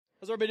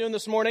How's everybody doing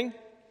this morning?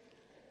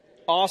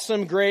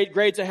 Awesome, great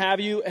to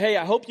have you. Hey,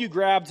 I hope you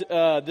grabbed,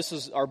 this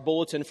is our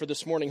bulletin for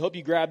this morning. Hope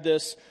you grabbed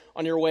this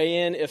on your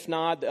way in. If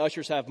not, the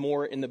ushers have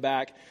more in the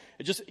back.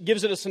 It just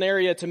gives it an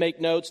area to make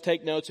notes,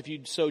 take notes if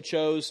you so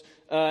chose.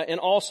 And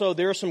also,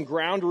 there are some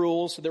ground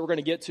rules that we're going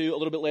to get to a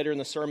little bit later in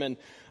the sermon.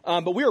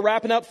 But we are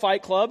wrapping up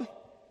Fight Club.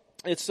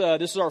 This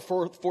is our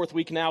fourth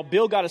week now.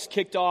 Bill got us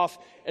kicked off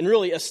and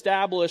really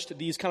established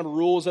these kind of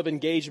rules of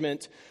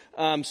engagement.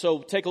 So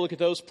take a look at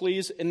those,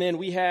 please. And then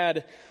we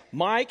had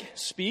Mike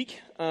speak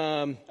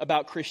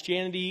about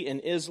Christianity and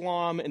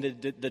Islam and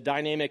the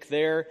dynamic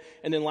there.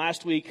 And then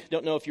last week,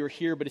 don't know if you were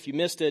here, but if you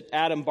missed it,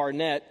 Adam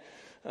Barnett,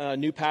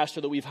 new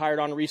pastor that we've hired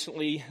on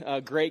recently,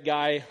 great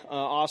guy,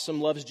 awesome,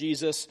 loves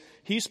Jesus.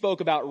 He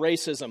spoke about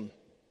racism.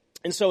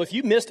 And so if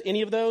you missed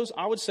any of those,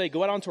 I would say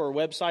go out onto our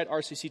website,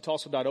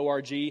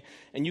 rcctulsa.org,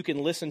 and you can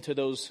listen to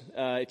those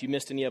if you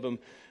missed any of them.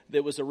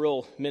 That was a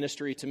real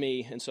ministry to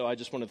me, and so I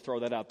just wanted to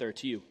throw that out there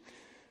to you.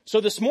 So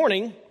this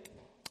morning,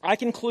 I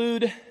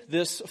conclude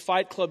this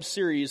Fight Club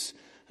series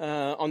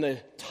on the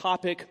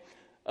topic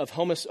of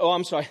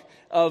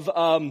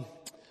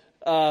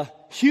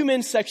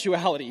human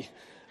sexuality.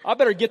 I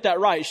better get that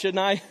right, shouldn't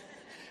I?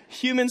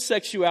 Human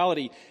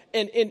sexuality.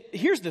 And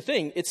here's the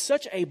thing, it's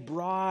such a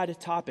broad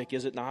topic,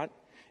 is it not?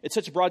 It's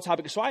such a broad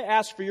topic. So I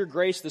ask for your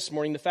grace this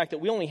morning, the fact that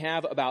we only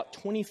have about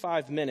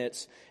 25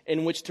 minutes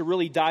in which to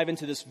really dive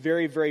into this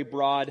very, very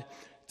broad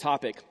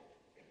topic.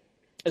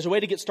 As a way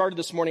to get started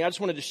this morning, I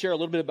just wanted to share a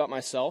little bit about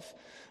myself.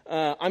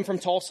 I'm from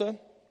Tulsa.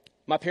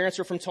 My parents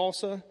are from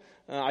Tulsa.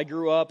 I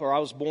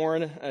was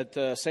born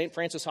at St.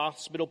 Francis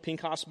Hospital,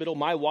 Pink Hospital.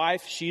 My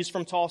wife, she's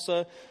from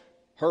Tulsa.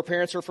 Her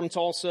parents are from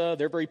Tulsa.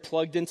 They're very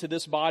plugged into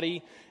this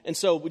body. And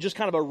so just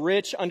kind of a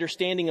rich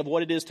understanding of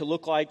what it is to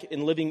look like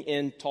in living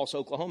in Tulsa,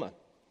 Oklahoma.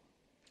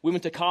 We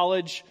went to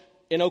college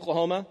in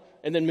Oklahoma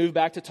and then moved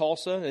back to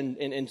Tulsa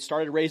and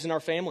started raising our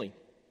family.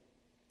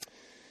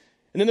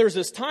 And then there was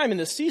this time in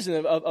this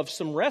season of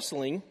some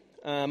wrestling.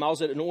 I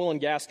was at an oil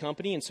and gas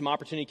company, and some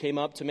opportunity came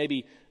up to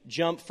maybe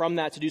jump from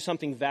that to do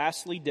something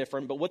vastly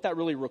different. But what that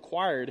really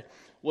required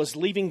was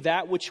leaving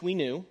that which we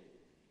knew,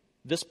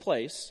 this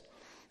place,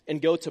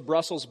 and go to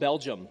Brussels,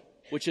 Belgium,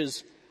 which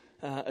is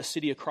a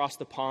city across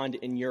the pond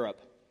in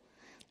Europe.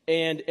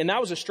 And that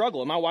was a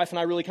struggle. And my wife and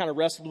I really kind of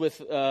wrestled with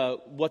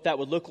what that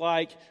would look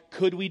like.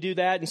 Could we do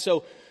that? And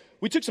so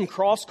we took some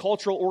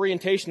cross-cultural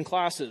orientation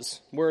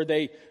classes where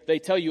they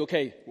tell you,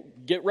 okay,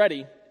 get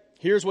ready.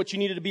 Here's what you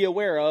needed to be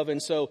aware of.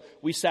 And so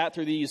we sat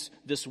through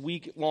this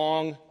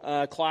week-long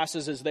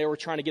classes as they were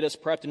trying to get us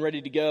prepped and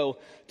ready to go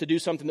to do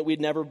something that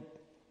we'd never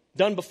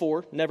done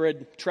before, never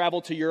had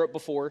traveled to Europe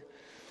before.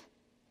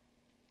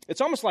 It's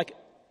almost like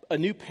a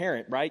new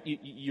parent, right?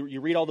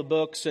 You read all the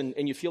books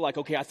and you feel like,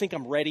 okay, I think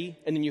I'm ready.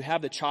 And then you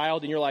have the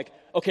child and you're like,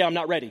 okay, I'm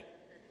not ready.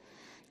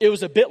 It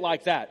was a bit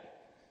like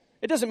that.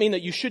 It doesn't mean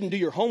that you shouldn't do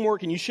your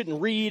homework and you shouldn't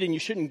read and you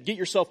shouldn't get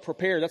yourself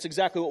prepared. That's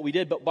exactly what we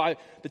did. But by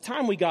the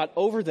time we got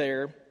over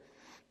there,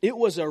 it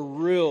was a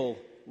real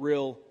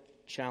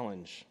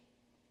challenge.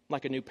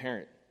 Like a new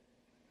parent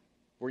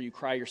where you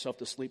cry yourself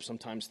to sleep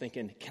sometimes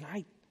thinking, can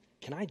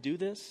I do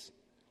this?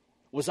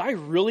 Was I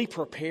really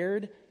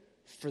prepared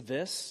for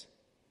this?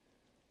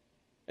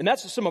 And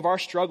that's some of our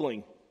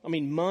struggling. I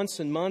mean, months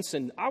and months,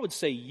 and I would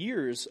say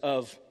years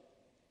of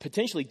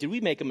potentially, did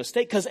we make a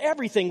mistake? Because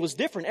everything was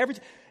different.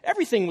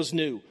 Everything was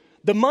new.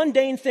 The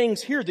mundane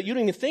things here that you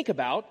don't even think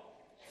about,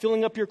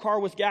 filling up your car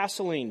with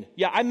gasoline.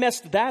 Yeah, I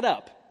messed that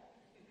up.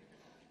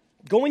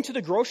 Going to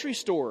the grocery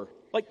store.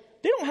 Like,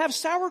 they don't have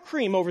sour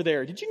cream over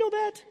there. Did you know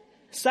that?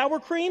 Sour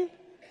cream?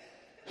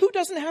 Who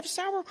doesn't have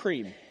sour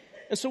cream?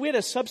 And so we had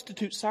to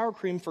substitute sour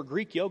cream for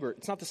Greek yogurt.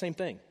 It's not the same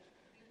thing.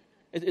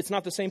 It's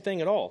not the same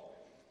thing at all.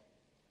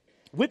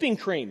 Whipping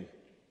cream.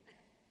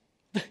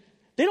 They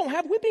don't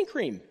have whipping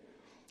cream.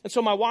 And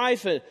so my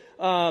wife,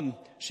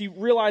 she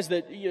realized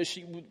that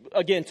she,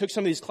 again, took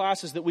some of these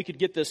classes that we could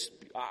get this,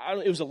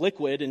 it was a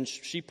liquid, and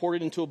she poured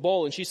it into a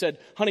bowl, and she said,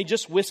 honey,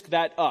 just whisk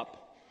that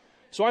up.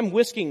 So I'm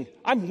whisking,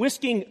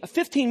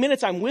 15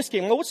 minutes I'm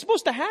whisking. Well, what's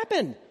supposed to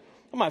happen?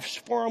 My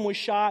forearm was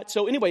shot.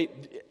 So anyway,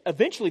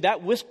 eventually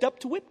that whisked up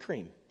to whipped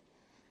cream.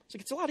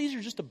 It's a lot easier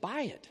just to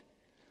buy it.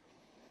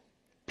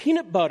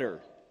 Peanut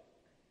butter.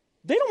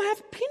 They don't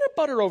have peanut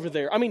butter over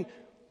there. I mean,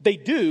 they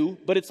do,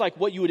 but it's like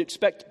what you would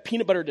expect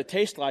peanut butter to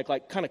taste like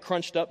kind of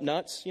crunched up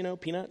nuts,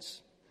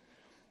 peanuts.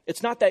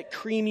 It's not that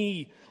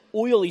creamy,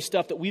 oily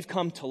stuff that we've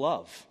come to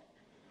love.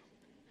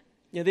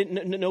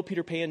 No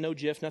Peter Pan, no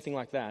Jif, nothing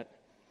like that.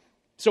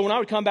 So when I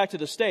would come back to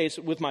the States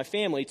with my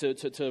family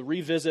to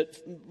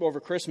revisit over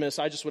Christmas,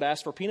 I just would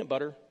ask for peanut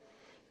butter.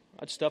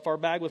 I'd stuff our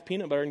bag with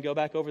peanut butter and go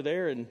back over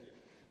there, and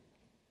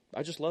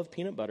I just love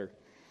peanut butter.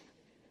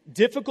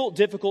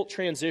 Difficult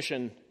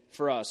transition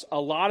for us. A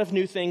lot of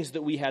new things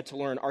that we had to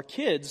learn. Our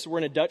kids were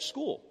in a Dutch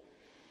school.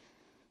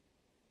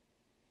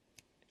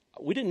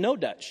 We didn't know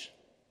Dutch.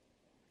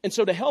 And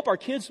so to help our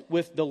kids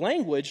with the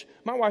language,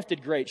 my wife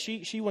did great.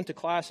 She went to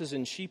classes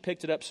and she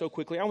picked it up so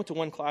quickly. I went to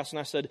one class and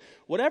I said,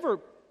 whatever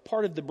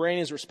part of the brain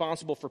is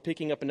responsible for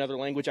picking up another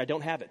language, I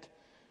don't have it.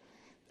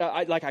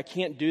 I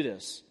can't do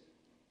this.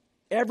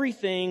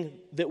 Everything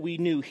that we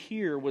knew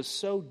here was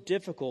so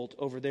difficult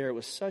over there. It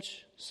was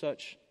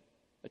such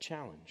a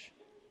challenge.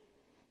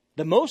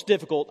 The most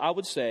difficult, I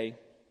would say,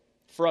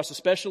 for us,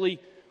 especially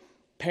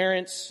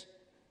parents,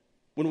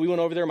 when we went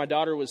over there, my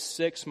daughter was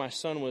 6, my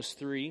son was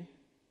 3.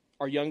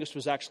 Our youngest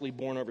was actually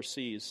born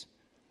overseas.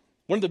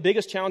 One of the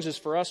biggest challenges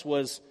for us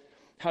was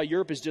how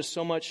Europe is just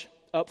so much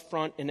up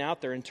front and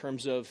out there in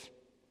terms of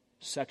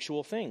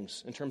sexual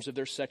things, in terms of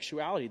their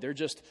sexuality.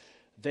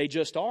 They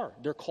just are.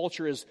 Their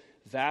culture is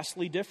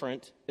vastly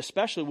different,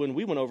 especially when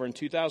we went over in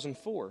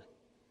 2004.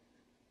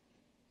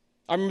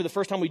 I remember the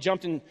first time we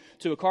jumped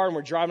into a car and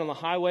we're driving on the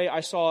highway,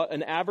 I saw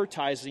an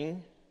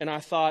advertising and I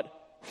thought,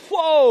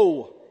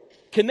 whoa,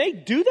 can they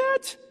do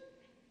that?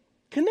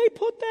 Can they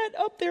put that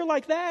up there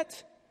like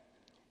that?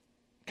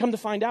 Come to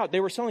find out, they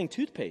were selling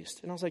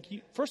toothpaste. And I was like,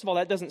 first of all,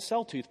 that doesn't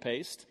sell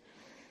toothpaste.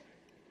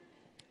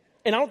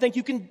 And I don't think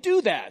you can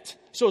do that.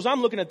 So as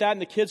I'm looking at that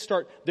and the kids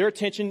start their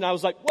attention, and I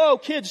was like, whoa,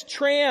 kids,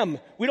 tram.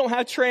 We don't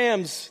have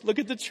trams. Look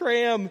at the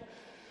tram.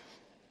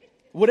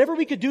 Whatever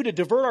we could do to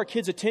divert our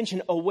kids'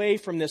 attention away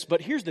from this.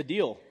 But here's the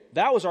deal.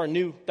 That was our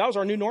new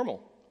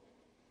normal.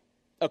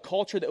 A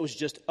culture that was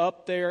just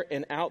up there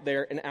and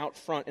out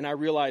front. And I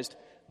realized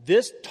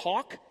this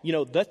talk,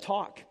 the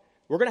talk,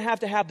 we're going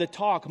to have the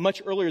talk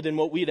much earlier than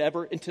what we'd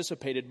ever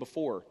anticipated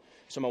before.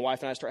 So my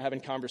wife and I start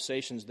having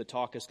conversations. The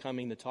talk is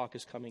coming. The talk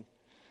is coming.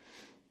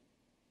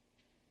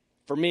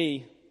 For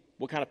me,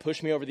 what kind of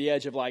pushed me over the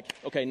edge of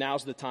okay,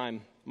 now's the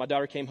time. My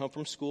daughter came home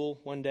from school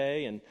one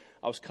day, and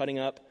I was cutting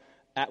up,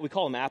 we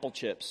call them apple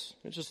chips.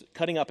 It's just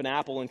cutting up an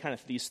apple in kind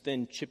of these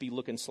thin,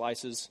 chippy-looking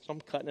slices. So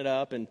I'm cutting it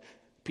up, and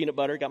peanut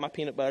butter, got my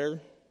peanut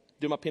butter,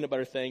 do my peanut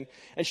butter thing.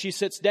 And she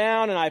sits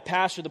down, and I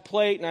pass her the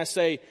plate, and I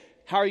say,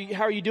 how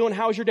are you doing?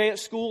 How was your day at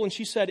school? And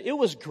she said, it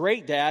was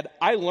great, Dad.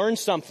 I learned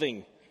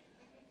something.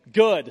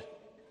 Good.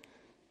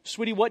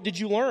 Sweetie, what did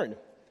you learn?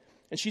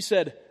 And she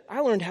said, I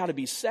learned how to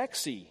be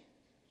sexy.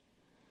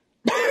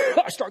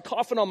 I start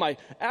coughing on my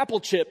apple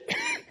chip.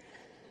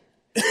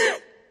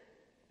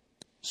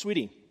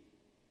 Sweetie,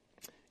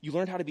 you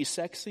learned how to be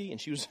sexy?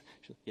 And she was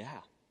yeah.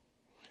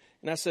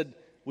 And I said,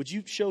 would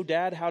you show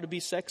Dad how to be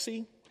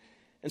sexy?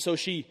 And so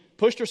she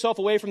pushed herself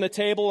away from the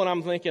table, and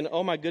I'm thinking,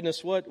 oh my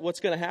goodness, what's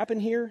going to happen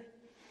here?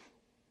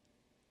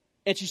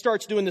 And she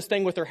starts doing this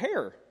thing with her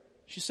hair.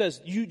 She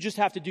says, you just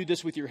have to do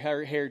this with your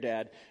hair,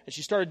 Dad. And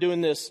she started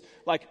doing this,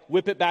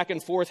 whip it back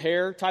and forth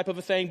hair type of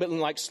a thing, but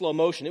in slow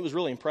motion. It was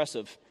really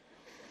impressive.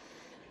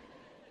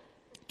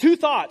 2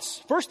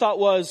 thoughts. First thought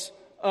was,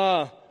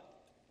 that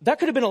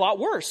could have been a lot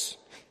worse.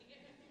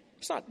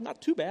 It's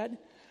not too bad.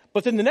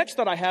 But then the next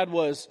thought I had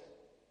was,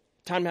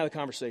 time to have a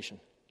conversation.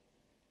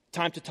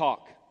 Time to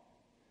talk.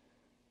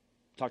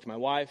 Talked to my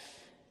wife,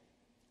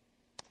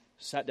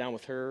 sat down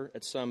with her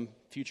at some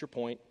future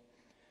point,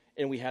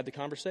 and we had the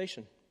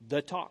conversation.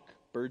 The talk.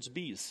 Birds,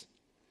 bees.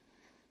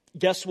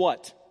 Guess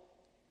what?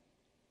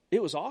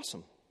 It was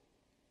awesome.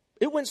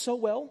 It went so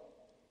well.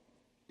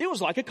 It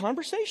was like a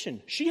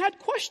conversation. She had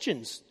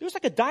questions. It was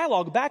like a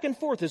dialogue back and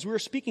forth as we were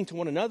speaking to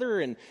one another,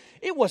 and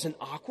it wasn't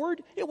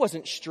awkward. It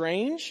wasn't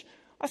strange.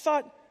 I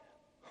thought,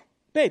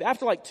 babe,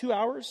 after 2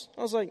 hours,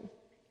 I was like,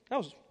 that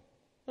was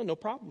no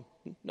problem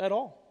at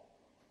all.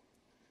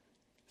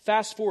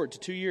 Fast forward to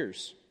 2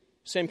 years.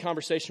 Same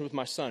conversation with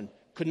my son.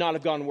 Could not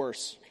have gone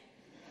worse.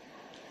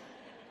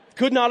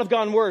 Could not have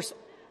gone worse.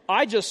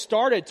 I just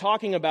started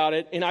talking about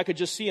it, and I could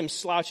just see him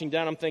slouching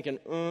down. I'm thinking,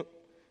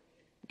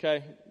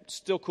 okay,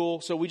 still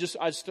cool. So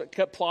I just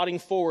kept plodding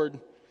forward.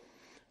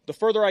 The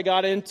further I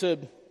got into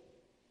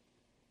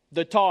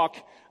the talk,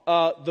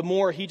 the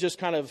more he just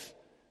kind of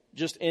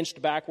just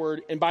inched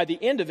backward. And by the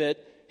end of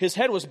it, his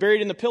head was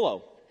buried in the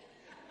pillow.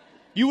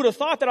 You would have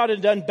thought that I'd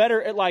have done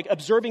better at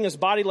observing his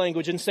body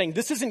language and saying,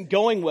 this isn't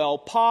going well.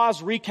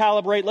 Pause,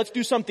 recalibrate, let's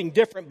do something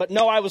different. But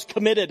no, I was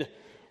committed.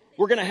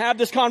 We're going to have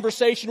this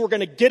conversation. We're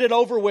going to get it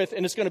over with,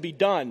 and it's going to be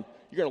done.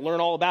 You're going to learn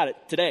all about it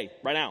today,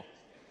 right now.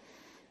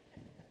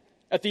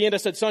 At the end, I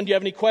said, son, do you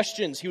have any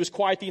questions? He was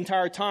quiet the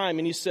entire time,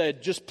 and he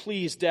said, just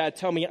please, Dad,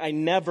 tell me I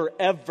never,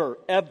 ever,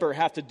 ever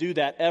have to do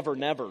that, ever,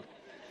 never.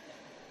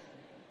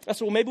 I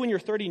said, well, maybe when you're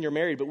 30 and you're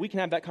married, but we can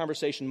have that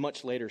conversation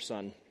much later,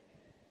 son.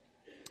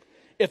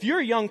 If you're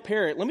a young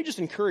parent, let me just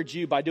encourage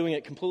you by doing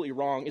it completely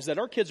wrong, is that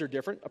our kids are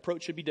different.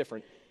 Approach should be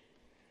different.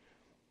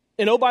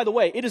 And oh, by the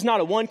way, it is not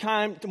a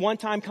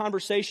one-time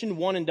conversation,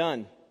 one and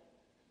done.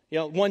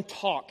 One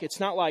talk. It's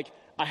not like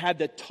I had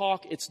the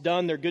talk, it's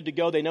done, they're good to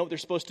go, they know what they're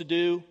supposed to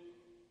do.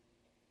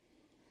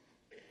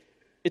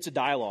 It's a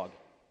dialogue.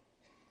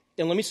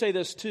 And let me say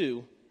this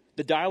too,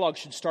 the dialogue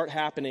should start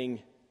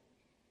happening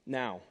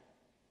now.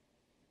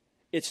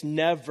 It's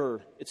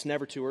never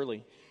too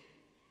early.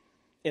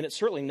 And it's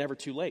certainly never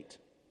too late.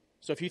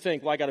 So if you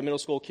think, well, I got a middle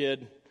school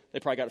kid, they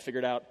probably got it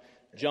figured out,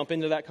 jump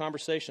into that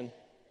conversation.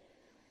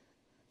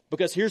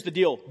 Because here's the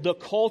deal. The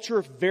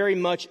culture very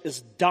much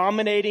is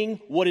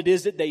dominating what it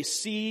is that they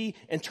see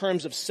in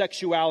terms of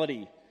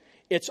sexuality.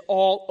 It's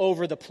all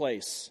over the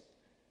place.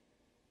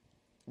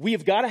 We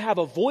have got to have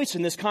a voice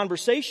in this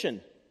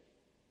conversation.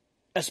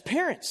 As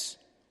parents,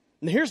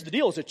 And here's the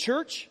deal. As a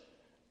church,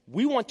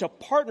 we want to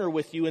partner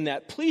with you in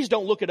that. Please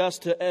don't look at us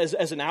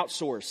as an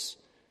outsource.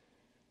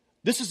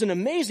 This is an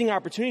amazing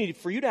opportunity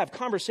for you to have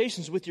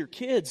conversations with your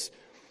kids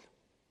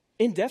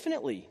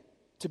indefinitely,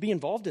 to be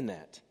involved in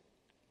that.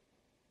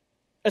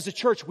 As a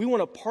church, we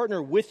want to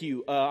partner with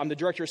you. I'm the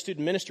director of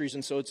student ministries,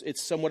 and so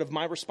it's somewhat of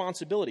my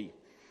responsibility.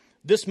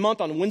 This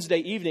month on Wednesday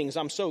evenings,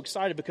 I'm so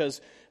excited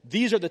because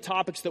these are the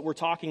topics that we're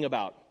talking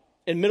about.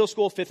 In middle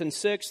school, 5th and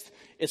 6th,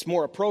 it's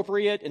more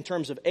appropriate in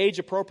terms of age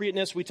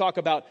appropriateness. We talk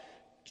about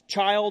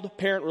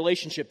child-parent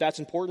relationship. That's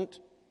important.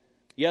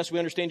 Yes, we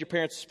understand your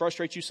parents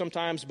frustrate you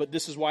sometimes, but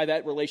this is why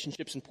that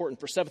relationship's important.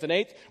 For 7th and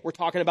 8th, we're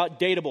talking about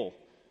dateable.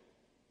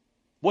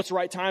 What's the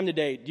right time to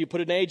date? Do you put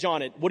an age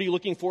on it? What are you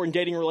looking for in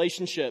dating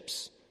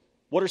relationships?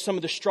 What are some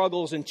of the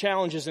struggles and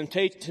challenges and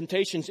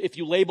temptations if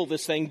you label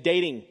this thing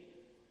dating?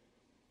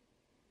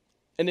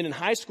 And then in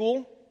high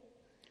school,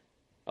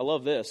 I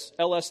love this,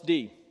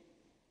 LSD.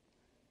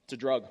 It's a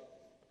drug.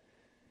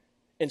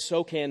 And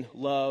so can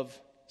love,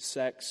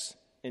 sex,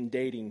 and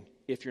dating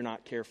if you're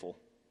not careful.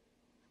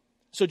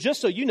 So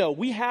just so you know,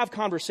 we have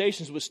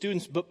conversations with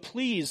students, but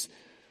please,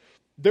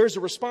 there's a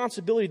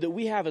responsibility that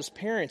we have as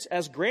parents,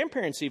 as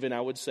grandparents even, I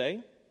would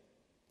say,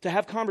 to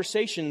have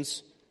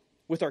conversations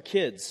with our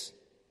kids.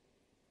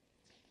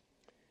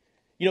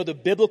 You know, the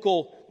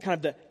biblical, kind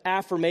of the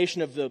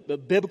affirmation of the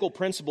biblical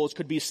principles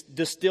could be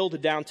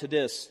distilled down to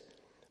this: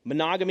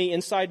 monogamy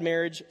inside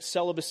marriage,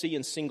 celibacy,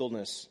 and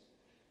singleness.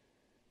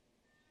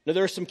 Now,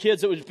 there are some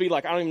kids that would be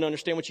like, I don't even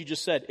understand what you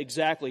just said.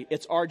 Exactly.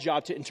 It's our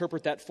job to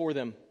interpret that for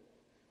them.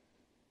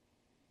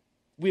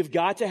 We've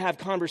got to have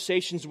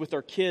conversations with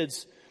our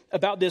kids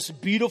about this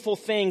beautiful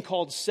thing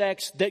called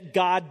sex that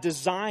God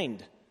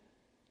designed.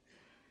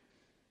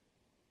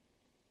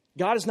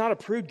 God is not a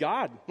prude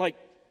God. Like,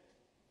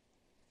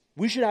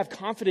 we should have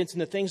confidence in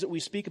the things that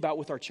we speak about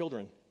with our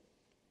children.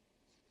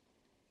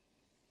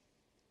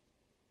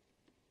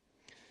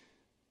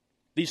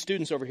 These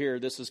students over here,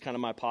 this is kind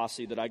of my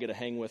posse that I get to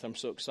hang with. I'm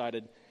so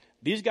excited.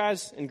 These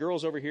guys and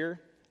girls over here,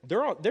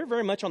 they're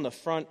very much on the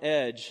front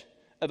edge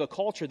of a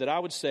culture that I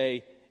would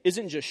say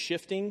isn't just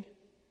shifting,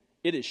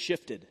 it is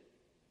shifted.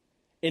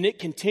 And it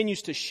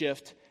continues to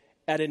shift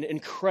at an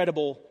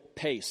incredible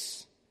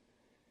pace.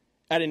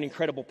 At an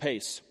incredible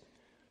pace.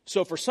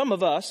 So for some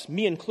of us,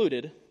 me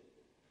included,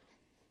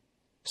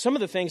 some of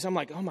the things I'm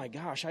like, oh my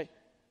gosh,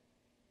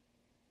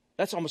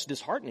 that's almost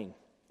disheartening.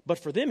 But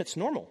for them, it's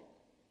normal.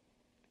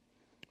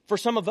 For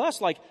some of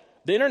us, like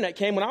the internet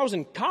came when I was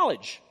in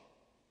college.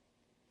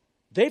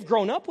 They've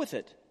grown up with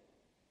it.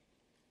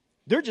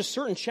 There are just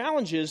certain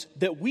challenges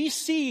that we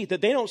see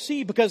that they don't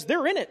see because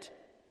they're in it.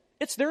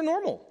 It's their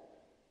normal.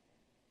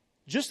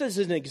 Just as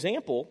an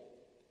example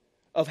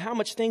of how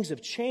much things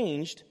have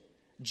changed,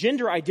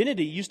 gender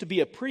identity used to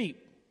be a pretty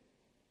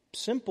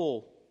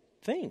simple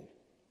thing,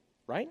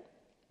 right?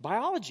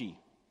 Biology,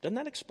 doesn't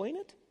that explain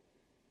it?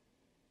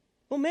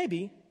 Well,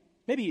 maybe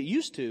it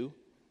used to,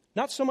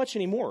 not so much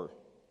anymore.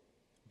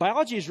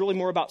 Biology is really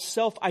more about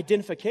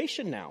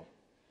self-identification now.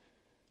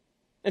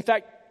 In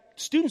fact,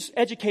 students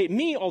educate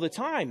me all the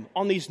time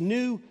on these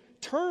new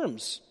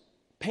terms,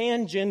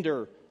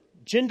 pangender,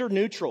 gender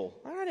neutral.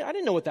 I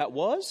didn't know what that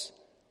was.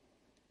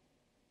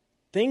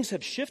 Things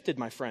have shifted,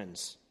 my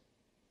friends.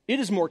 It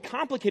is more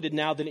complicated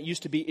now than it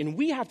used to be, and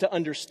we have to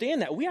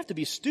understand that. We have to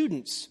be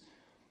students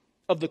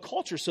of the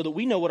culture so that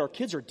we know what our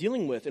kids are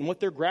dealing with and what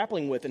they're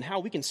grappling with and how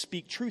we can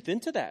speak truth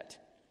into that.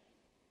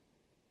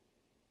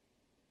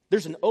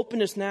 There's an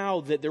openness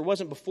now that there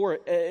wasn't before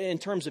in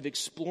terms of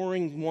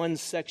exploring one's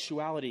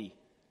sexuality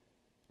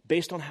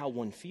based on how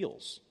one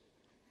feels.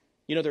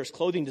 You know, there's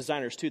clothing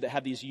designers, too, that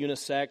have these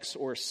unisex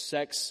or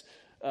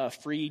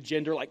sex-free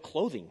gender-like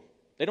clothing.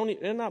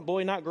 They're not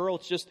boy, not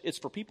girl. It's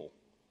for people.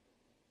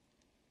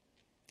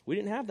 We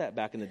didn't have that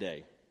back in the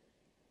day.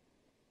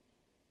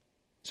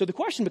 So the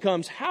question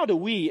becomes, how do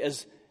we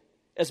as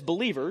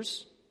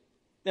believers,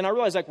 and I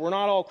realize like we're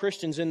not all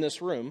Christians in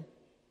this room,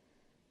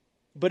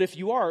 but if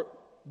you are,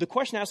 the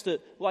question has to,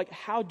 like,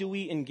 how do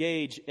we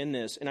engage in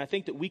this? And I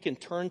think that we can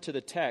turn to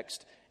the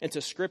text and to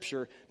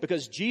Scripture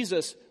because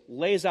Jesus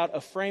lays out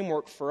a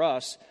framework for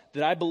us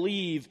that I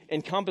believe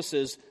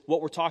encompasses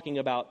what we're talking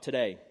about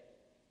today.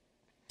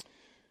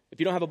 If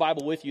you don't have a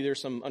Bible with you,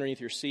 there's some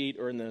underneath your seat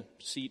or in the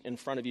seat in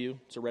front of you.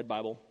 It's a red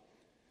Bible.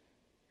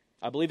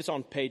 I believe it's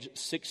on page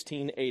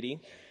 1680,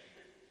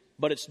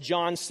 but it's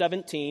John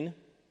 17,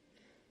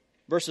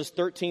 verses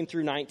 13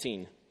 through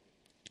 19.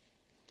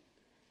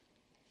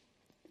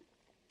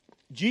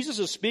 Jesus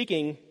is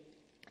speaking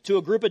to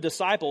a group of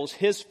disciples,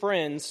 his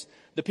friends,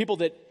 the people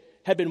that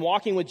had been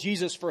walking with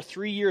Jesus for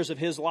 3 years of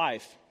his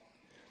life.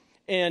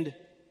 And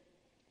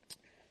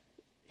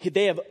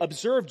they have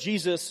observed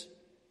Jesus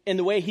in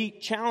the way he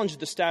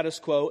challenged the status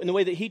quo, in the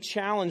way that he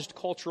challenged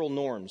cultural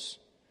norms.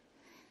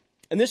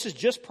 And this is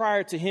just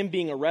prior to him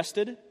being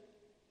arrested.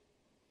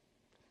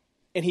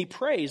 And he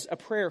prays a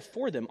prayer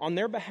for them on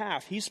their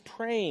behalf. He's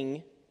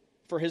praying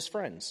for his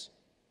friends.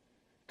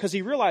 Because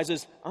he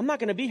realizes, I'm not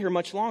going to be here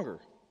much longer,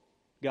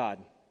 God.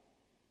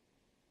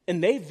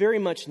 And they very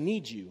much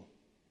need you.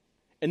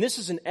 And this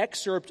is an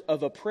excerpt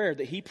of a prayer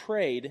that he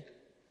prayed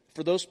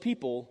for those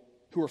people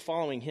who were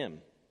following him.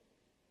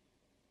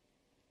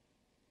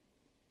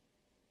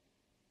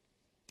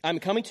 I'm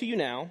coming to you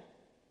now,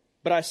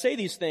 but I say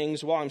these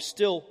things while I'm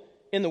still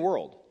in the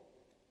world,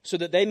 so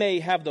that they may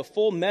have the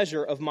full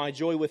measure of my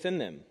joy within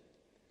them.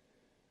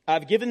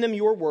 I've given them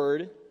your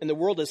word, and the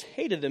world has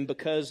hated them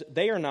because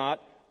they are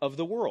not of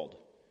the world,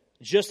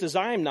 just as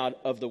I am not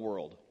of the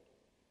world.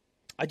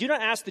 I do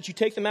not ask that you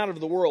take them out of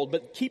the world,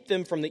 but keep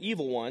them from the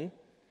evil one.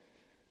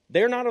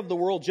 They are not of the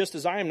world, just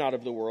as I am not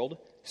of the world.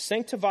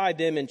 Sanctify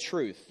them in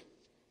truth.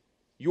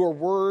 Your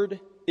word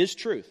is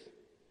truth.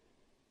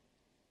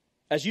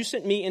 As you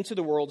sent me into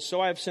the world, so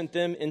I have sent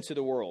them into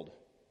the world.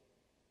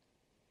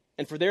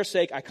 And for their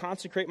sake, I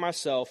consecrate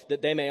myself,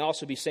 that they may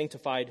also be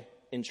sanctified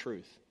in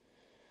truth.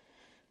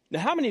 Now,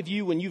 how many of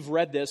you, when you've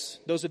read this,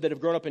 those that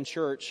have grown up in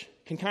church,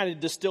 can kind of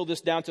distill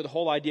this down to the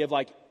whole idea of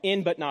like,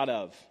 in but not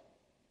of?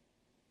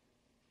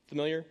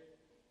 Familiar?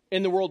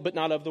 In the world but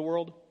not of the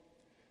world?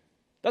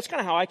 That's kind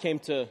of how I came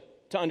to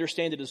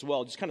understand it as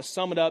well. Just kind of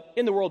sum it up,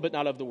 in the world but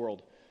not of the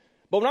world.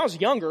 But when I was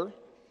younger,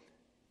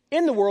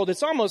 in the world,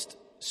 it's almost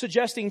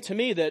suggesting to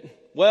me that,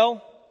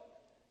 well,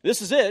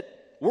 this is it.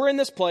 We're in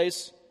this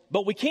place,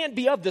 but we can't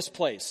be of this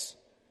place.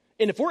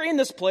 And if we're in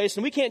this place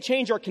and we can't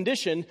change our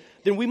condition,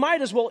 then we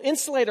might as well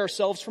insulate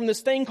ourselves from this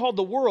thing called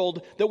the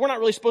world that we're not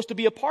really supposed to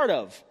be a part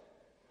of.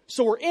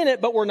 So we're in it,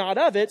 but we're not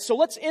of it. So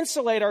let's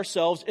insulate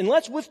ourselves and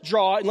let's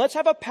withdraw and let's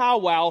have a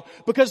powwow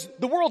because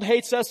the world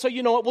hates us. So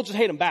you know what? We'll just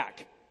hate them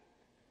back.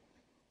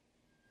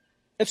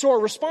 And so our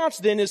response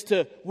then is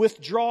to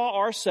withdraw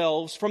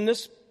ourselves from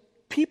this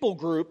people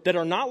group that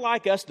are not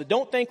like us, that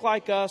don't think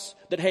like us,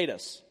 that hate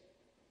us.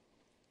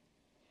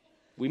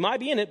 We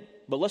might be in it,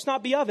 but let's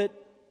not be of it.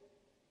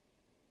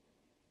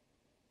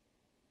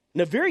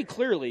 Now, very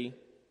clearly,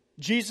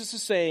 Jesus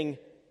is saying,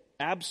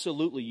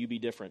 absolutely, you be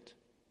different.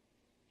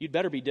 You'd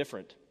better be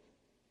different.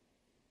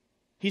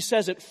 He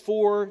says it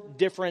 4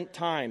 different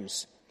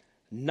times.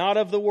 Not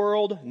of the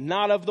world,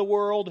 not of the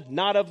world,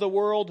 not of the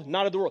world,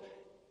 not of the world.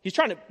 He's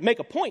trying to make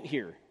a point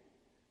here.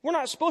 We're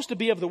not supposed to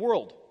be of the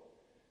world.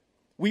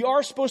 We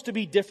are supposed to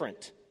be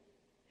different.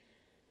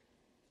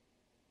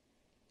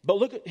 But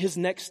look at his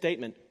next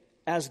statement.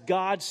 As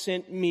God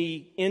sent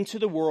me into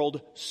the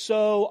world,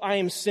 so I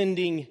am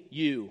sending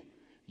you.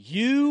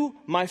 You,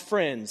 my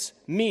friends,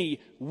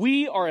 me,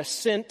 we are a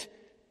sent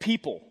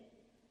people.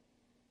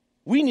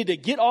 We need to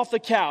get off the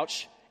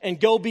couch and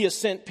go be a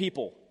sent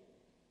people.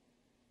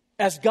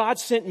 As God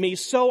sent me,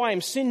 so I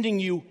am sending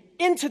you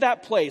into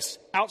that place,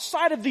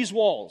 outside of these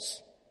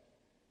walls.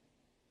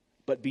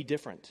 But be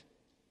different.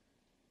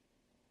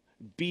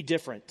 Be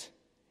different.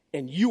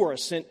 And you are a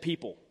sent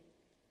people.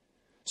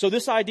 So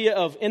this idea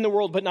of in the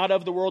world but not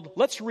of the world,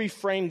 let's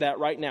reframe that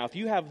right now. If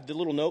you have the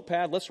little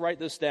notepad, let's write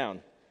this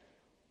down.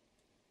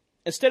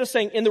 Instead of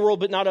saying in the world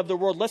but not of the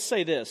world, let's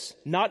say this.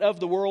 Not of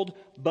the world,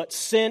 but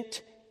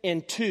sent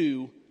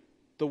into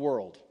the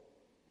world.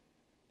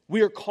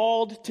 We are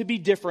called to be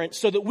different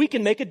so that we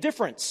can make a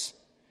difference.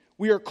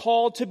 We are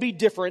called to be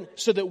different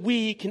so that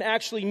we can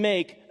actually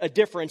make a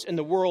difference in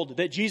the world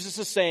that Jesus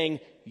is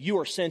saying you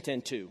are sent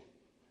into.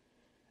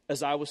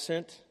 As I was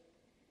sent,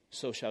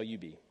 so shall you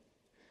be.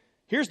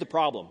 Here's the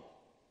problem.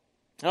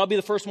 And I'll be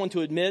the first one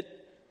to admit,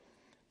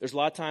 there's a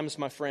lot of times,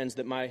 my friends,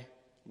 that my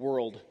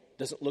world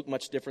doesn't look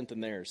much different than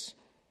theirs.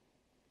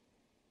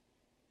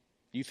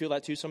 Do you feel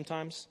that too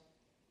sometimes?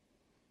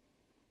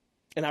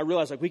 And I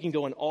realize we can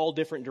go in all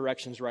different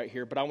directions right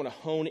here, but I want to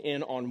hone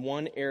in on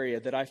one area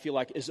that I feel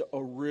like is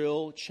a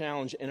real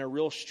challenge and a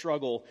real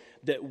struggle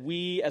that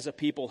we as a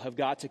people have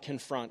got to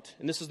confront.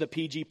 And this is the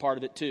PG part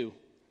of it too.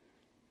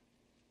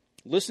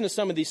 Listen to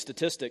some of these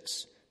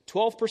statistics.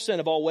 12%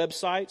 of all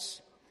websites,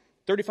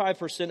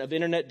 35% of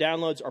internet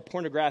downloads are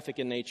pornographic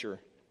in nature.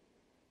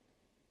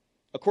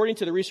 According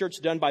to the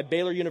research done by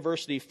Baylor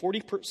University,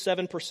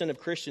 47% of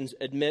Christians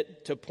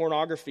admit to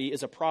pornography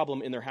is a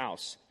problem in their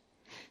house.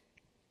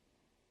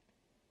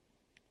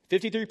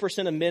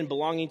 53% of men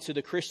belonging to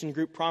the Christian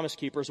group Promise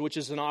Keepers, which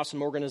is an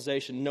awesome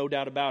organization, no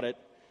doubt about it,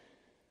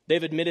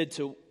 they've admitted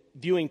to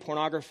viewing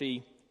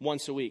pornography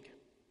once a week.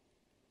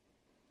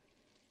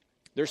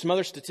 There's some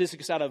other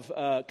statistics out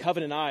of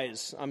Covenant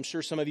Eyes. I'm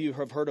sure some of you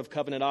have heard of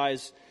Covenant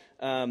Eyes.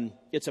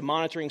 It's a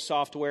monitoring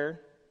software,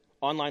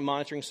 online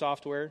monitoring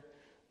software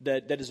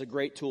that is a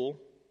great tool.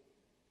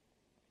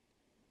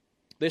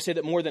 They say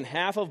that more than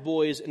half of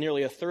boys and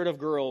nearly a third of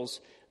girls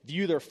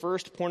view their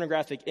first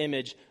pornographic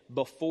image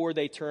before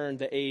they turn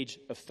the age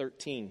of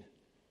 13.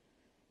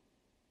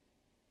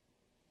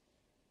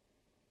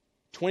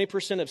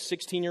 20% of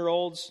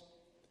 16-year-olds,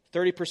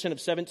 30% of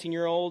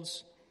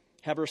 17-year-olds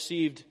have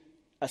received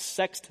a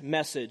sext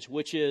message,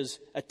 which is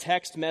a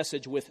text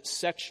message with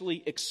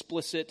sexually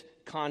explicit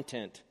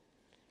content.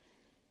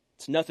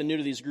 It's nothing new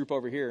to this group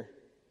over here.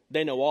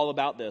 They know all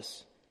about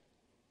this.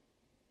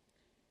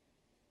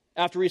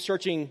 After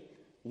researching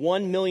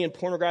 1 million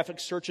pornographic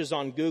searches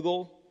on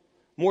Google,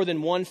 more than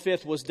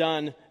 1/5 was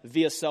done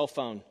via cell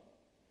phone.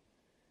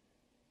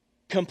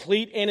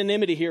 Complete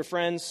anonymity here,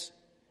 friends.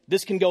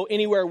 This can go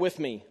anywhere with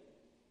me.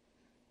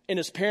 And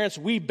as parents,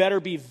 we better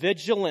be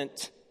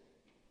vigilant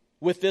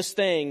with this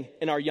thing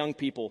in our young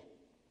people.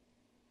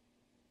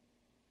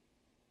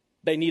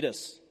 They need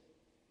us.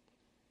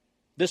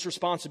 This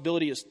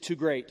responsibility is too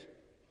great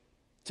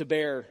to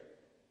bear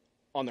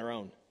on their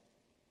own.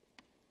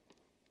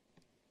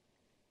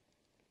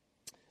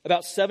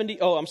 About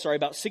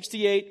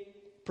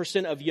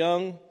 68%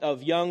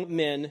 of young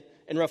men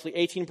and roughly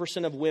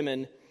 18% of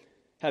women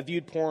have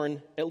viewed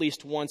porn at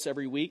least once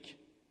every week.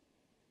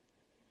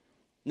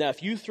 Now,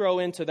 if you throw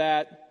into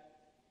that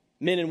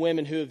men and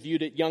women who have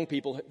viewed it, young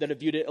people that have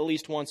viewed it at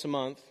least once a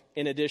month,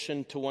 in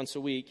addition to once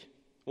a week,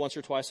 once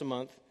or twice a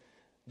month,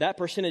 that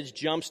percentage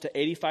jumps to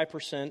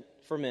 85%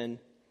 for men,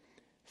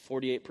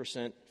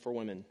 48% for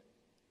women.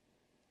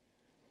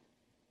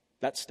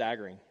 That's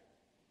staggering.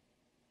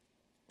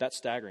 That's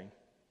staggering.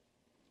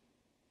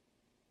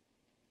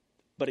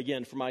 But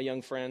again, for my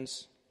young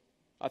friends,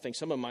 I think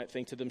some of them might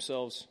think to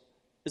themselves,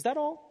 is that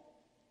all?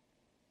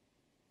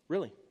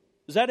 Really?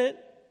 Is that it?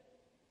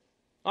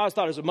 I always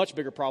thought it was a much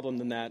bigger problem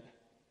than that.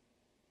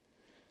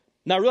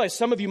 Now, I realize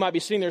some of you might be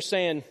sitting there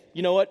saying,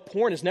 you know what,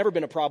 porn has never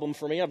been a problem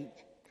for me.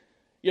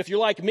 If you're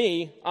like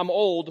me, I'm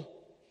old.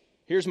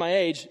 Here's my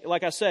age.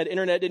 Like I said,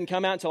 internet didn't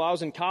come out until I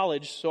was in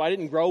college, so I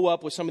didn't grow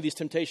up with some of these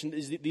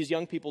temptations these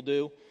young people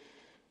do.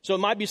 So it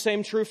might be the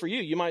same true for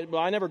you.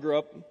 I never grew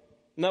up,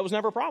 and that was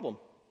never a problem.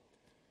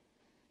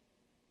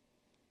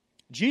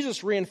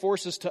 Jesus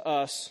reinforces to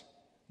us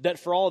that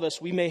for all of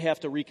us, we may have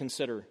to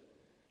reconsider.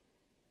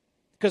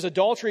 Because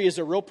adultery is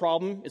a real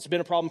problem. It's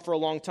been a problem for a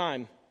long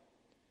time.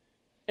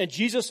 And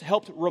Jesus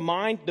helped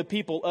remind the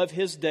people of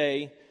his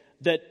day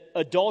that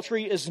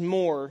adultery is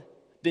more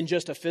than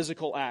just a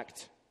physical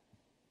act.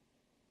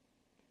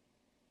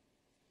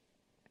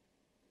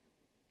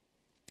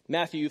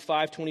 Matthew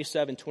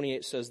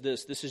 5:27-28 says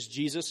this. This is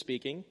Jesus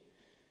speaking.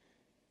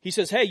 He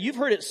says, hey, you've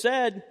heard it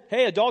said,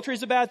 hey, adultery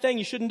is a bad thing.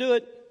 You shouldn't do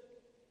it.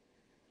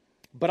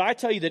 But I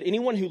tell you that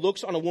anyone who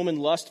looks on a woman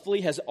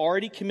lustfully has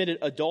already committed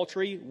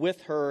adultery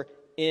with her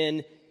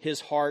in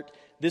his heart.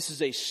 This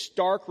is a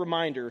stark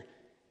reminder.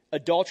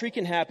 Adultery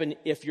can happen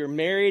if you're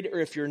married or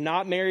if you're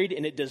not married,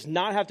 and it does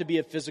not have to be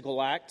a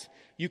physical act.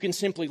 You can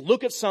simply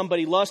look at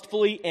somebody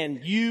lustfully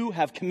and you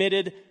have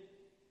committed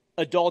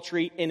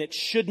adultery, and it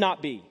should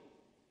not be.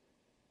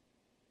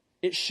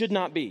 It should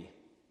not be.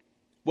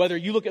 Whether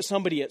you look at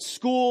somebody at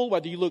school,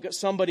 whether you look at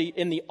somebody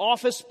in the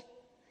office,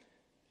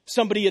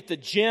 somebody at the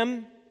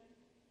gym,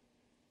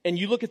 and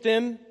you look at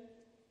them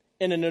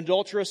in an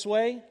adulterous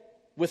way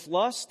with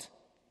lust,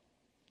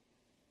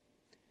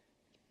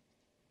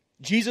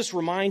 Jesus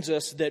reminds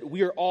us that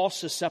we are all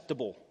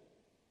susceptible.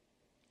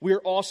 We are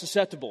all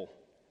susceptible.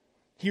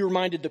 He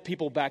reminded the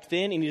people back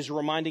then, and he's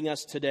reminding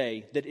us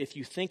today that if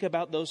you think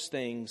about those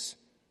things,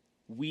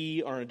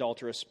 we are an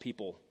adulterous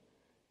people.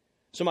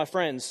 So my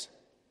friends,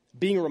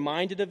 being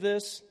reminded of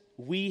this,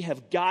 we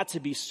have got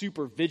to be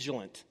super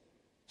vigilant.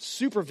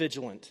 Super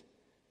vigilant.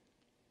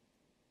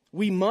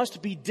 We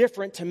must be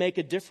different to make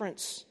a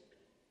difference.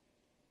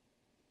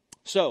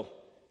 So,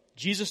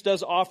 Jesus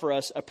does offer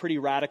us a pretty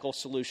radical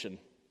solution,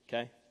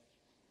 okay?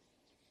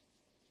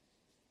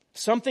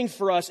 Something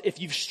for us,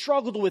 if you've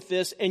struggled with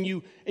this and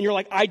you're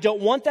like, I don't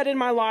want that in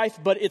my life,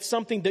 but it's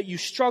something that you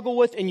struggle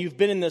with and you've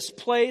been in this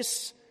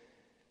place,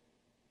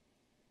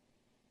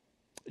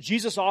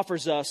 Jesus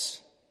offers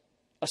us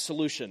a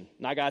solution.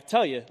 And I got to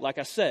tell you, like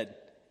I said,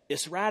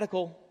 it's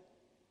radical,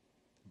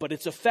 but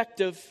it's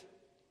effective.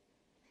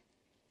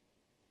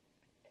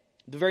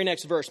 The very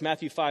next verse,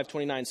 Matthew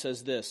 5:29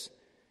 says this.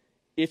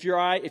 If your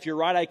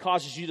right eye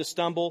causes you to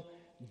stumble,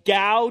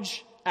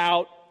 gouge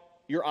out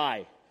your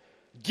eye.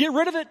 Get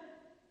rid of it.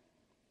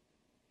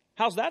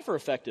 How's that for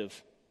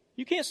effective?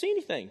 You can't see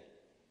anything.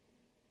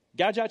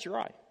 Gouge out your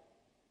eye.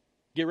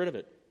 Get rid of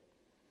it.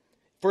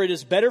 For it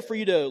is better for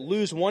you to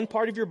lose one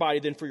part of your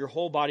body than for your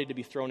whole body to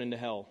be thrown into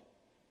hell.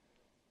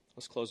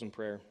 Let's close in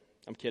prayer.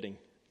 I'm kidding.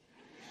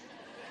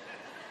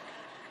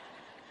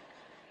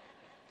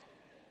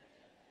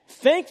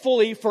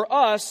 Thankfully for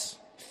us,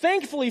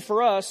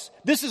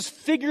 this is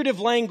figurative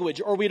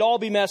language, or we'd all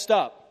be messed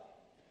up.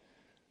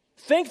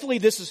 Thankfully,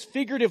 this is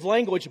figurative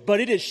language, but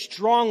it is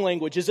strong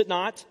language, is it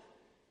not?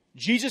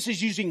 Jesus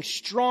is using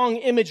strong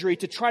imagery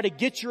to try to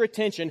get your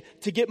attention,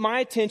 to get my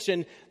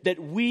attention, that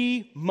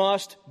we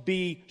must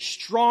be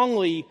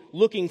strongly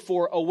looking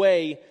for a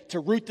way to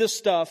root this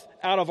stuff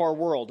out of our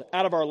world,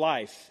 out of our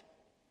life.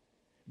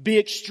 Be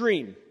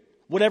extreme.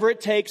 Whatever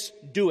it takes,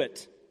 do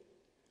it.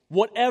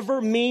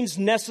 Whatever means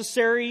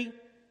necessary,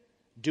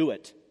 do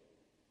it.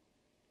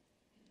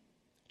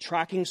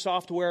 Tracking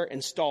software,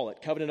 install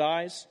it. Covenant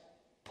Eyes,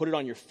 put it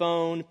on your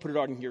phone, put it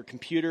on your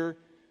computer,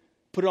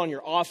 put it on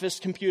your office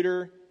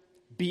computer.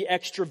 Be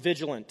extra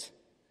vigilant.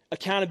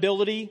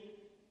 Accountability,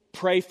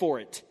 pray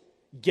for it.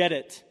 Get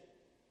it.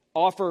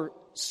 Offer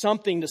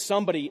something to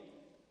somebody.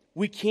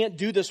 We can't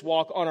do this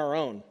walk on our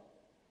own.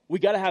 We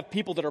got to have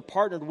people that are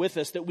partnered with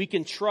us that we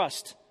can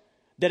trust,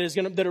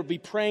 that'll be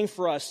praying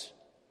for us.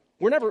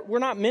 We're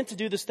not meant to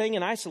do this thing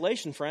in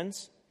isolation,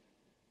 friends.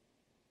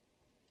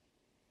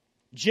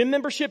 Gym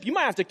membership, you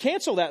might have to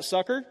cancel that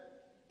sucker.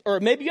 Or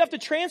maybe you have to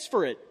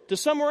transfer it to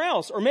somewhere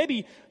else. Or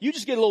maybe you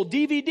just get a little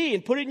DVD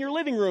and put it in your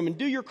living room and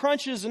do your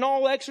crunches and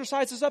all the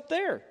exercises up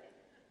there.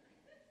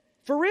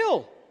 For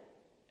real.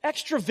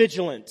 Extra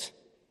vigilant.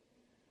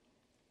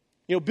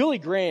 You know, Billy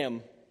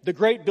Graham, the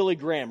great Billy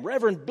Graham,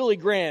 Reverend Billy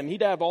Graham,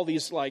 he'd have all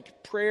these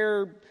like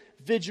prayer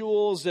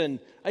vigils and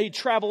he'd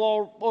travel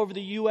all over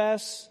the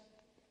U.S.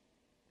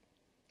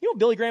 You know what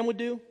Billy Graham would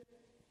do?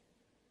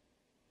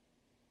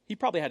 He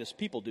probably had his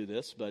people do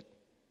this, but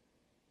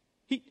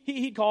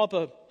he'd call up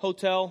a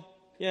hotel.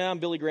 Yeah, I'm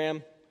Billy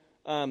Graham.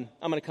 I'm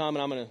going to come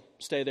and I'm going to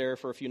stay there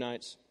for a few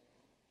nights.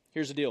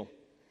 Here's the deal.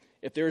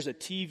 If there's a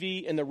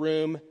TV in the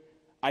room,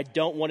 I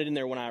don't want it in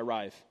there when I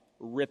arrive.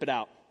 Rip it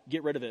out.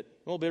 Get rid of it.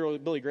 Well,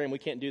 Billy Graham, we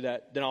can't do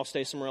that. Then I'll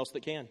stay somewhere else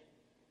that can.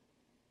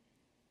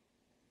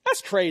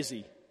 That's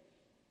crazy.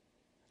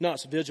 No,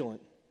 it's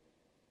vigilant.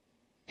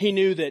 He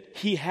knew that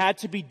he had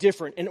to be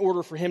different in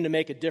order for him to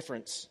make a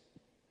difference.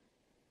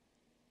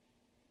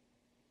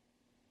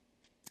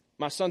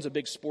 My son's a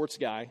big sports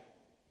guy.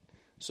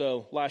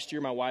 So last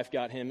year my wife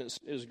got him, it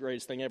was the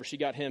greatest thing ever. She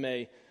got him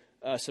a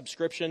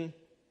subscription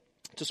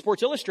to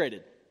Sports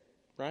Illustrated,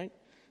 right?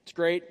 It's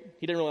great.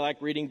 He didn't really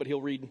like reading, but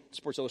he'll read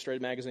Sports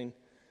Illustrated magazine.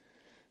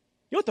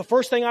 You know what the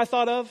first thing I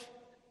thought of?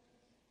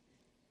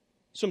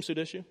 Swimsuit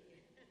issue.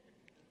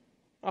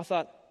 I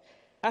thought,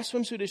 that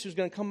swimsuit issue is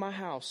going to come to my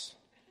house.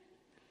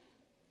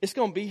 It's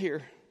going to be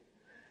here.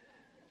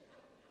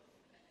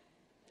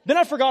 Then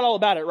I forgot all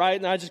about it, right?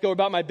 And I just go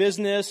about my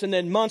business. And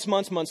then months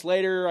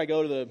later, I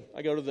go to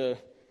the,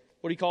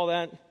 what do you call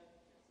that?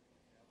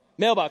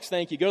 Mailbox,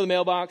 thank you. Go to the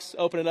mailbox,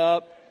 open it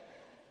up.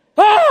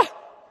 Ah!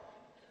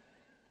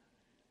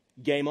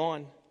 Game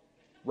on,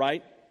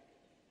 right?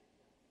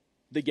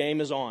 The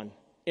game is on.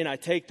 And I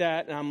take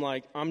that and I'm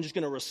like, I'm just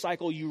going to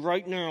recycle you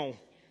right now.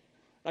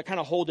 I kind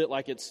of hold it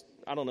like it's,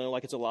 I don't know,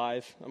 like it's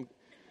alive.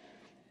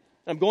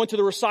 I'm going to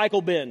the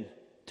recycle bin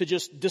to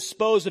just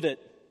dispose of it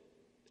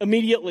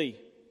immediately.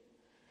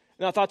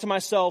 And I thought to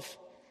myself,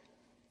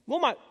 well,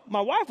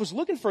 my wife was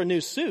looking for a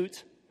new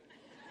suit.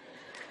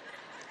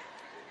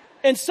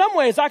 In some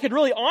ways, I could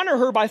really honor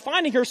her by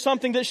finding her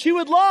something that she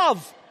would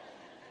love.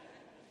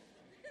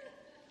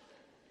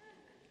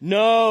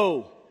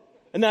 No.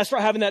 And then I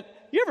start having that,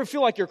 you ever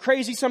feel like you're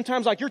crazy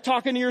sometimes, like you're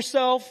talking to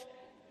yourself?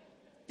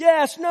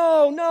 Yes,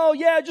 no,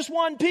 yeah, just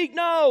one peek,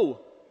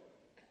 no.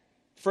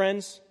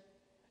 Friends,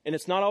 and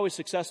it's not always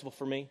successful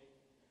for me,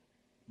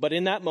 but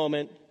in that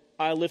moment,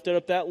 I lifted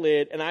up that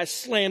lid and I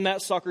slammed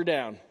that sucker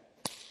down.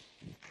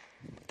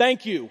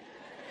 Thank you.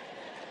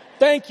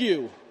 Thank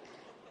you.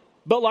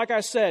 But like I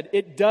said,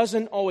 it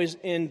doesn't always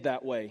end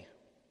that way,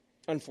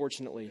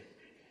 unfortunately.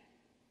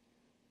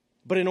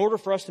 But in order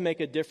for us to make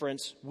a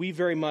difference, we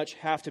very much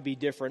have to be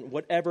different.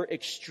 Whatever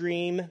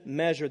extreme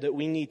measure that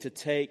we need to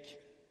take,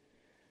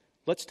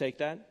 let's take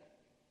that.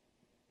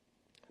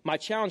 My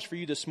challenge for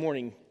you this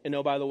morning, and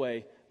oh, by the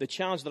way, the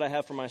challenge that I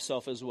have for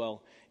myself as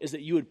well, is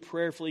that you would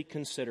prayerfully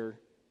consider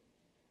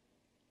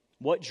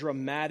what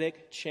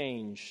dramatic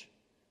change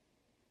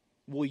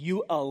will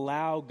you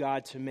allow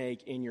God to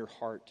make in your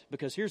heart?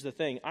 Because here's the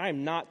thing, I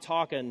am not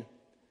talking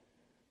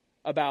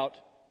about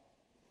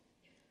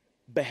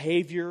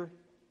behavior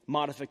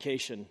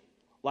modification.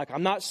 Like,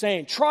 I'm not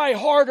saying, try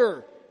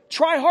harder.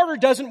 Try harder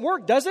doesn't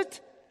work, does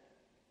it?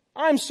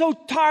 I'm so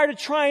tired of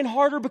trying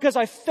harder because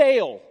I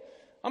fail.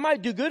 I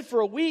might do good for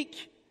a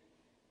week.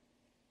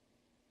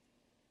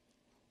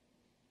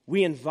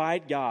 We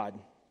invite God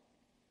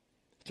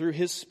through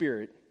His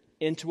Spirit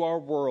into our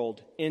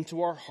world,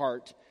 into our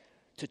heart,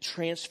 to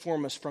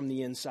transform us from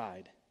the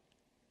inside.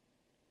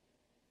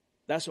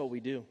 That's what we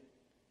do.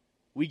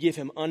 We give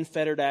Him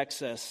unfettered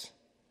access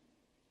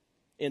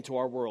into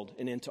our world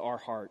and into our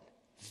heart.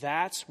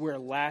 That's where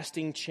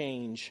lasting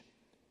change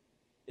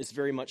is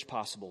very much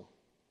possible.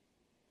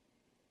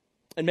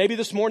 And maybe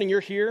this morning you're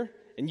here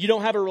and you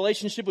don't have a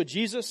relationship with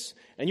Jesus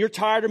and you're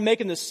tired of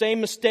making the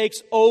same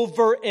mistakes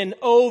over and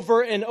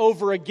over and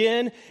over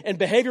again, and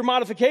behavior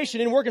modification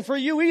isn't working for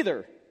you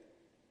either.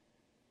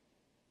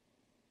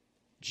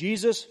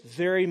 Jesus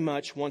very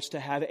much wants to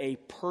have a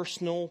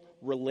personal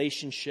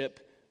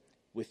relationship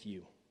with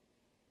you.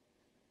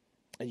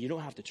 And you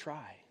don't have to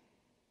try,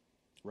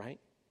 right?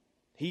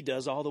 He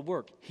does all the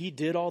work. He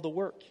did all the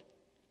work.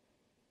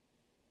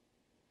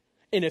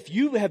 And if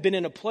you have been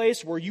in a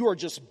place where you are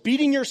just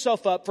beating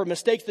yourself up for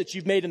mistakes that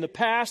you've made in the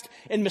past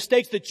and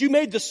mistakes that you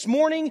made this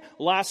morning,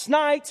 last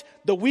night,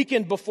 the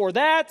weekend before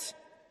that,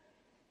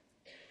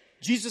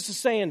 Jesus is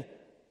saying,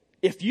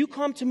 if you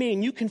come to me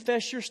and you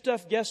confess your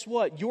stuff, guess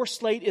what? Your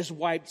slate is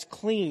wiped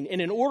clean. And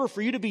in order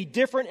for you to be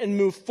different and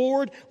move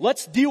forward,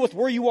 let's deal with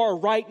where you are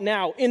right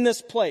now in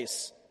this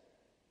place.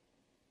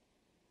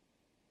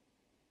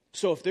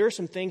 So if there are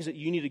some things that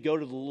you need to go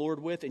to the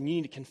Lord with and you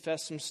need to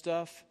confess some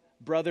stuff,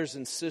 brothers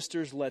and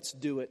sisters, let's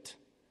do it.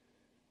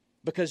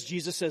 Because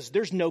Jesus says,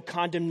 there's no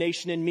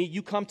condemnation in me.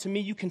 You come to me,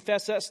 you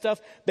confess that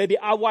stuff. Baby,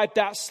 I wipe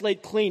that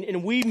slate clean.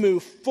 And we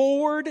move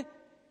forward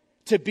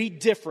to be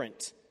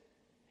different.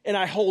 And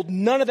I hold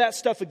none of that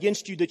stuff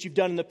against you that you've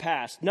done in the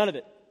past. None of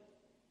it.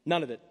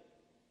 None of it.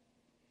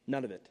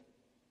 None of it.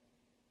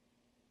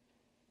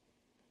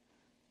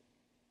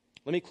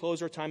 Let me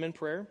close our time in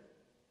prayer.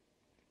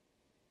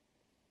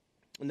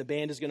 And the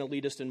band is going to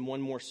lead us in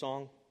one more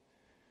song.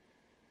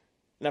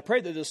 And I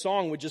pray that the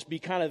song would just be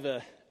kind of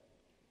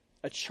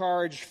a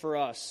charge for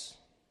us,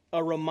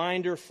 a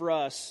reminder for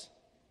us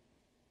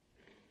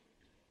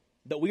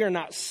that we are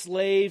not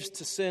slaves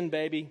to sin,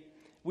 baby.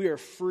 We are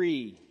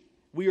free.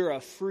 We are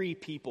a free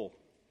people.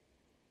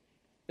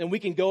 And we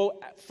can go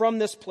from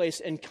this place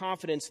in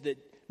confidence that,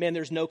 man,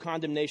 there's no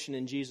condemnation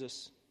in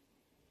Jesus.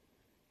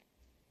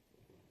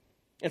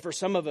 And for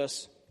some of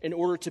us, in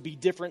order to be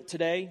different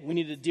today, we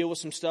need to deal with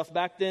some stuff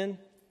back then.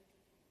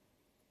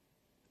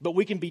 But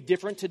we can be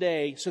different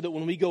today so that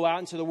when we go out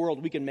into the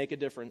world, we can make a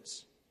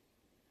difference.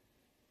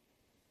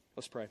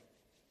 Let's pray.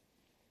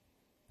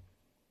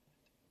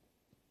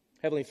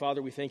 Heavenly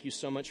Father, we thank you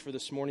so much for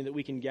this morning that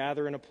we can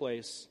gather in a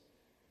place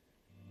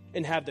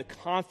and have the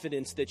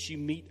confidence that you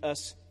meet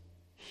us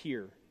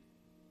here.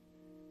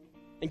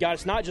 And God,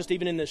 it's not just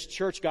even in this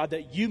church, God,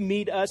 that you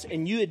meet us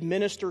and you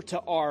administer to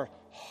our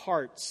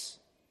hearts.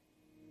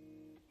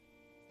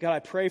 God, I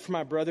pray for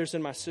my brothers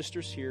and my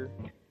sisters here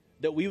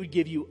that we would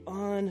give you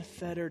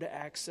unfettered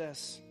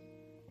access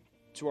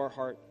to our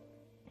heart.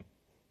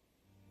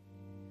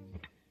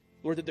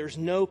 Lord, that there's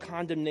no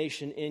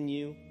condemnation in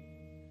you.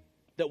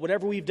 That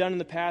whatever we've done in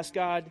the past,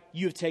 God,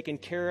 you have taken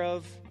care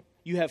of.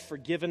 You have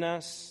forgiven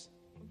us.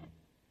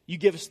 You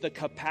give us the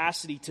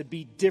capacity to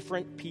be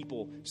different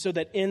people so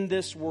that in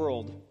this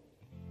world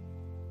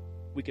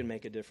we can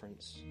make a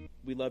difference.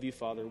 We love you,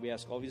 Father. We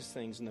ask all these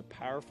things in the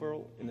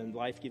powerful and the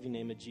life-giving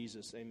name of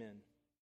Jesus. Amen.